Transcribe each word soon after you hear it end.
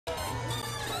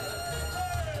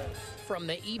From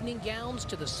the evening gowns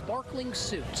to the sparkling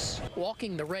suits,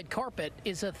 walking the red carpet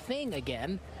is a thing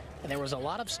again, and there was a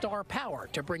lot of star power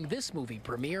to bring this movie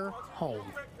premiere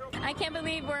home. I can't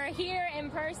believe we're here in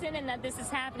person and that this is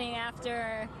happening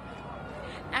after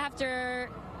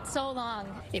so long.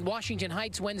 In Washington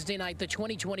Heights Wednesday night, the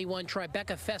 2021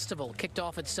 Tribeca Festival kicked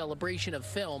off its celebration of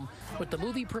film with the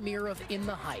movie premiere of In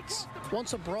the Heights.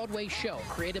 Once a Broadway show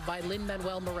created by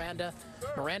Lin-Manuel Miranda,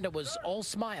 Miranda was all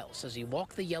smiles as he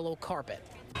walked the yellow carpet.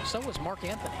 So was Mark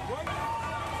Anthony.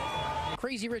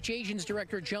 Crazy Rich Asians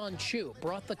director John Chu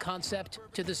brought the concept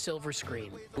to the silver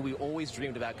screen. We always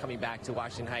dreamed about coming back to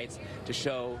Washington Heights to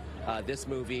show this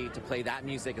movie, to play that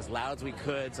music as loud as we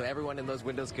could so everyone in those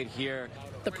windows could hear.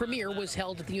 The premiere was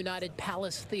held at the United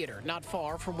Palace Theater, not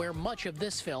far from where much of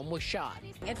this film was shot.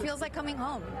 It feels like coming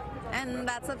home, and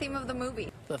that's the theme of the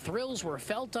movie. The thrills were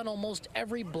felt on almost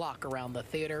every block around the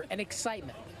theater, and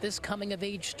excitement. This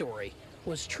coming-of-age story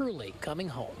was truly coming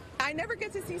home. I never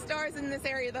get to see stars in this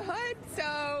area of the hood,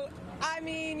 so, I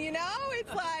mean, you know,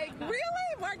 it's like, really?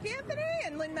 Mark Anthony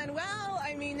and Lin-Manuel?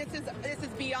 I mean, this is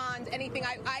beyond anything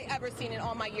I ever seen in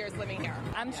all my years living here.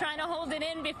 I'm trying to hold it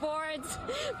in before it's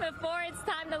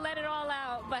time to let it all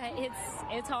out, but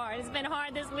it's hard. It's been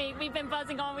hard this week. We've been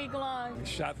buzzing all week long. We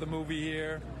shot the movie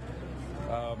here.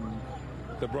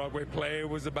 The Broadway play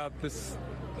was about this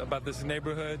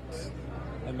neighborhood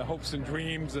and the hopes and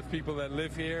dreams of people that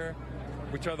live here,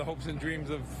 which are the hopes and dreams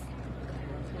of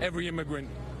every immigrant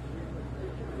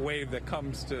wave that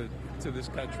comes to this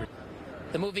country.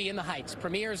 The movie In the Heights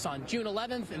premieres on June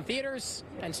 11th in theaters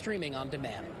and streaming on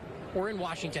demand. We're in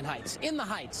Washington Heights. In the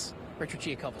Heights. Richard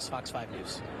Giacovas, Fox 5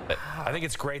 News. I think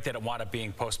it's great that it wound up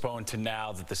being postponed to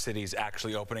now that the city's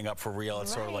actually opening up for real.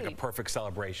 It's sort of like a perfect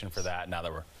celebration for that now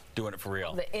that we're doing it for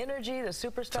real. The energy, the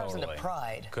superstars, and the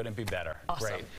pride. Couldn't be better. Awesome. Great.